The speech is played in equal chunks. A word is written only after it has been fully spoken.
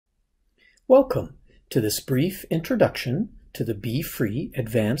Welcome to this brief introduction to the Be-Free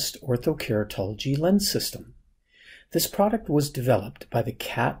Advanced Orthokeratology Lens System. This product was developed by the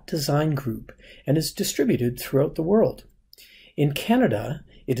CAT Design Group and is distributed throughout the world. In Canada,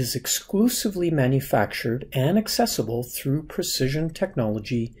 it is exclusively manufactured and accessible through Precision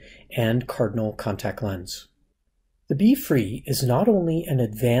Technology and Cardinal Contact Lens. The Be-Free is not only an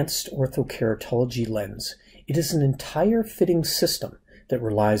advanced orthokeratology lens, it is an entire fitting system that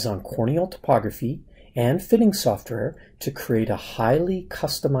relies on corneal topography and fitting software to create a highly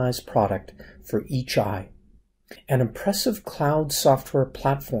customized product for each eye. An impressive cloud software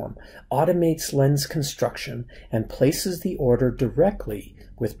platform automates lens construction and places the order directly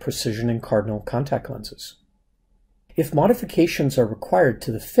with Precision and Cardinal contact lenses. If modifications are required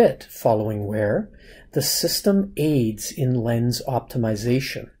to the fit following wear, the system aids in lens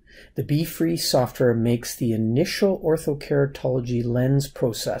optimization. The Be-Free software makes the initial orthokeratology lens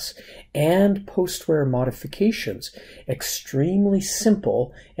process and post-wear modifications extremely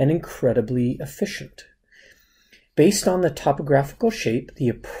simple and incredibly efficient. Based on the topographical shape, the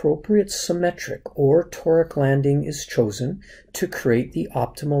appropriate symmetric or toric landing is chosen to create the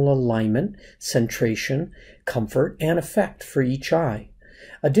optimal alignment, centration, comfort, and effect for each eye.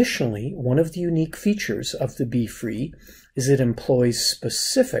 Additionally, one of the unique features of the Be-Free is it employs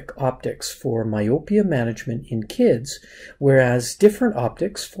specific optics for myopia management in kids, whereas different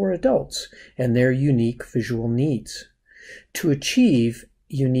optics for adults and their unique visual needs. To achieve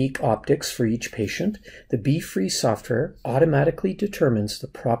unique optics for each patient, the Be-Free software automatically determines the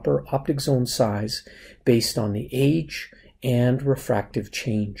proper optic zone size based on the age and refractive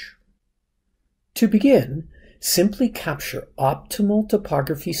change. To begin, simply capture optimal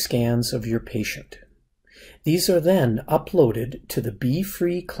topography scans of your patient. These are then uploaded to the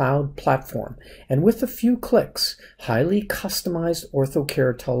Be-Free cloud platform, and with a few clicks, highly customized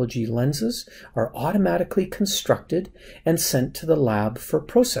orthokeratology lenses are automatically constructed and sent to the lab for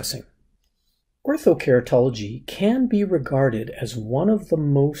processing. Orthokeratology can be regarded as one of the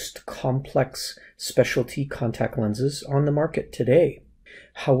most complex specialty contact lenses on the market today.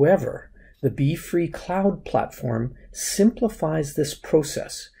 However, the Be-Free cloud platform simplifies this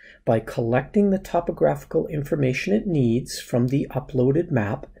process by collecting the topographical information it needs from the uploaded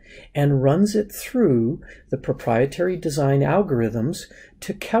map and runs it through the proprietary design algorithms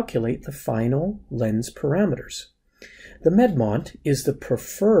to calculate the final lens parameters. The Medmont is the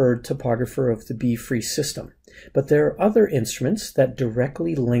preferred topographer of the Be-Free system, but there are other instruments that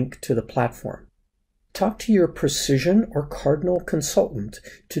directly link to the platform. Talk to your Precision or Cardinal consultant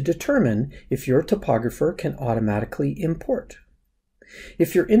to determine if your topographer can automatically import.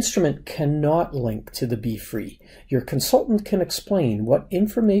 If your instrument cannot link to the Be-Free, your consultant can explain what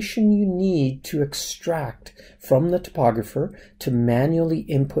information you need to extract from the topographer to manually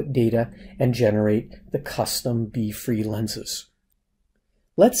input data and generate the custom Be-Free lenses.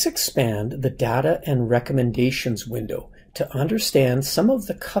 Let's expand the Data and Recommendations window to understand some of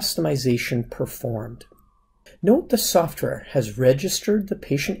the customization performed. Note the software has registered the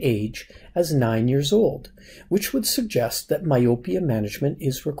patient age as 9 years old, which would suggest that myopia management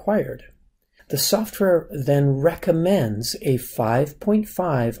is required. The software then recommends a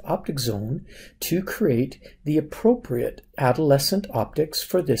 5.5 optic zone to create the appropriate adolescent optics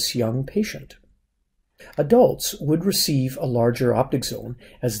for this young patient. Adults would receive a larger optic zone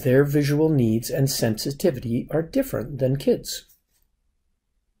as their visual needs and sensitivity are different than kids.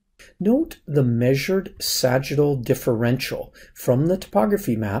 Note the measured sagittal differential from the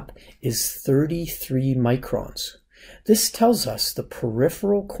topography map is 33 microns. This tells us the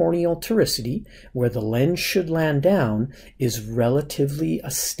peripheral corneal toricity, where the lens should land down, is relatively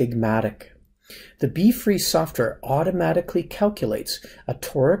astigmatic. The Be-Free software automatically calculates a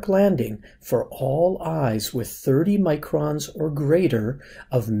toric landing for all eyes with 30 microns or greater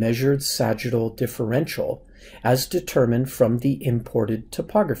of measured sagittal differential, as determined from the imported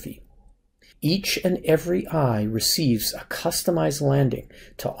topography. Each and every eye receives a customized landing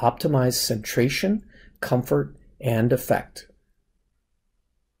to optimize centration, comfort, and effect.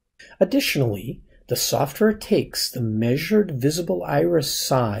 Additionally, the software takes the measured visible iris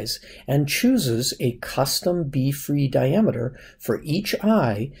size and chooses a custom Be-Free diameter for each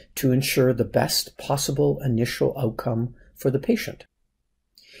eye to ensure the best possible initial outcome for the patient.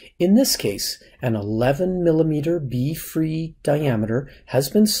 In this case, an 11 mm Be-Free diameter has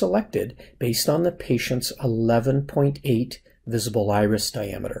been selected based on the patient's 11.8 visible iris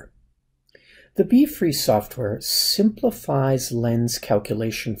diameter. The Be-Free software simplifies lens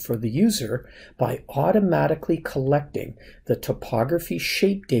calculation for the user by automatically collecting the topography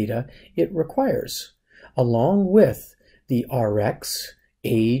shape data it requires, along with the RX,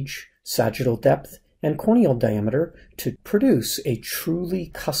 age, sagittal depth, and corneal diameter to produce a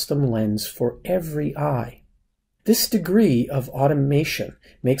truly custom lens for every eye. This degree of automation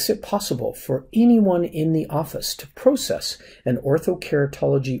makes it possible for anyone in the office to process an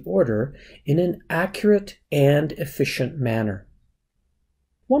orthokeratology order in an accurate and efficient manner.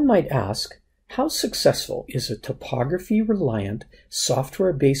 One might ask, how successful is a topography-reliant,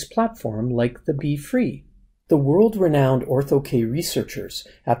 software-based platform like the BeFree? The world-renowned Ortho-K researchers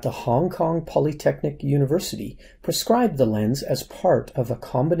at the Hong Kong Polytechnic University prescribed the lens as part of a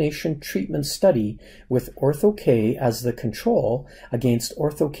combination treatment study with Ortho-K as the control against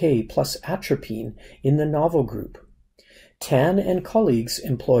Ortho-K plus atropine in the novel group. Tan and colleagues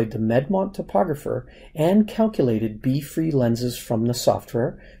employed the Medmont topographer and calculated BeFree lenses from the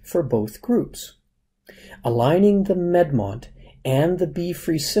software for both groups. Aligning the Medmont and the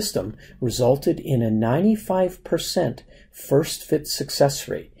BeFree system resulted in a 95% first fit success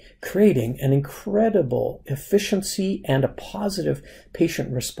rate, creating an incredible efficiency and a positive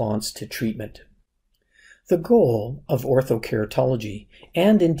patient response to treatment. The goal of orthokeratology,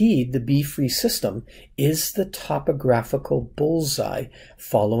 and indeed the BeFree system, is the topographical bullseye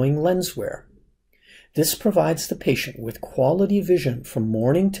following lens wear. This provides the patient with quality vision from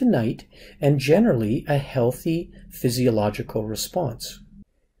morning to night and generally a healthy physiological response.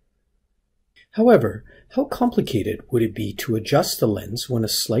 However, how complicated would it be to adjust the lens when a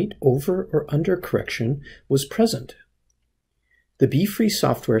slight over or under correction was present? The BeFree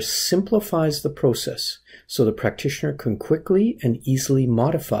software simplifies the process so the practitioner can quickly and easily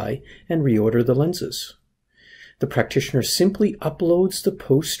modify and reorder the lenses. The practitioner simply uploads the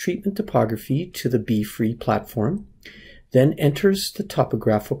post-treatment topography to the BeFree platform, then enters the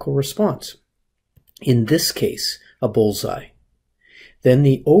topographical response, in this case, a bullseye. Then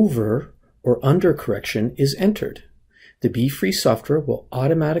the over or under correction is entered. The BeFree software will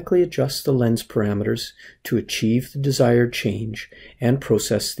automatically adjust the lens parameters to achieve the desired change and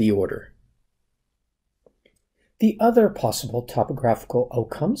process the order. The other possible topographical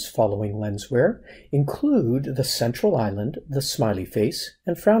outcomes following lens wear include the central island, the smiley face,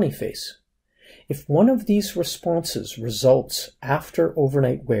 and frowny face. If one of these responses results after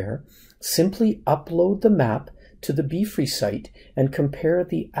overnight wear, simply upload the map to the BeFree site and compare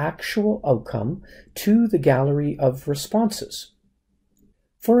the actual outcome to the gallery of responses.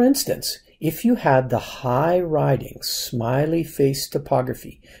 For instance, if you had the high-riding smiley face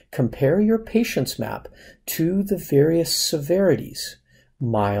topography, compare your patient's map to the various severities,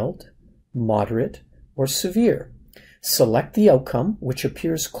 mild, moderate, or severe. Select the outcome which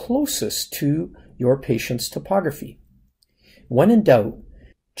appears closest to your patient's topography. When in doubt,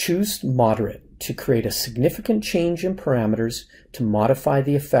 choose moderate to create a significant change in parameters to modify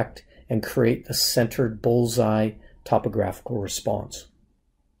the effect and create the centered bullseye topographical response.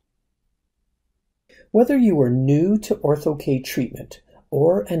 Whether you are new to Ortho-K treatment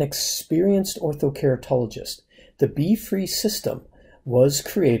or an experienced orthokeratologist, the BeFree system was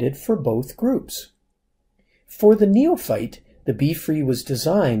created for both groups. For the neophyte, the BeFree was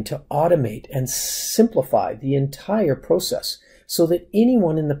designed to automate and simplify the entire process so that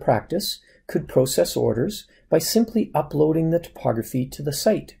anyone in the practice could process orders by simply uploading the topography to the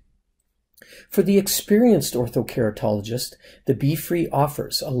site. For the experienced orthokeratologist, the BeFree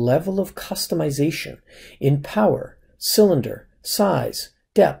offers a level of customization in power, cylinder, size,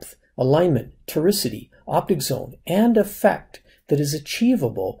 depth, alignment, toricity, optic zone, and effect that is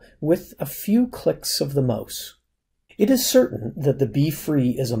achievable with a few clicks of the mouse. It is certain that the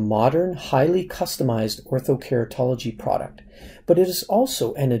BeFree is a modern, highly customized orthokeratology product, but it is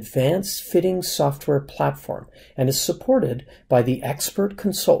also an advanced fitting software platform and is supported by the expert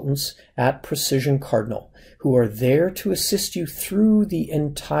consultants at Precision Cardinal, who are there to assist you through the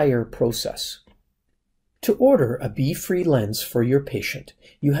entire process. To order a BeFree lens for your patient,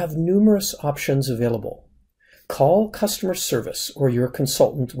 you have numerous options available. Call customer service or your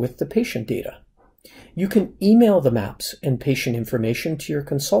consultant with the patient data. You can email the maps and patient information to your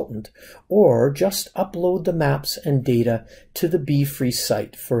consultant, or just upload the maps and data to the BeFree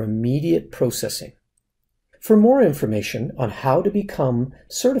site for immediate processing. For more information on how to become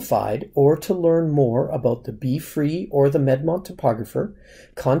certified or to learn more about the BeFree or the Medmont topographer,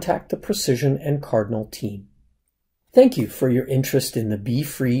 contact the Precision and Cardinal team. Thank you for your interest in the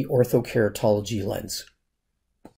BeFree orthokeratology lens.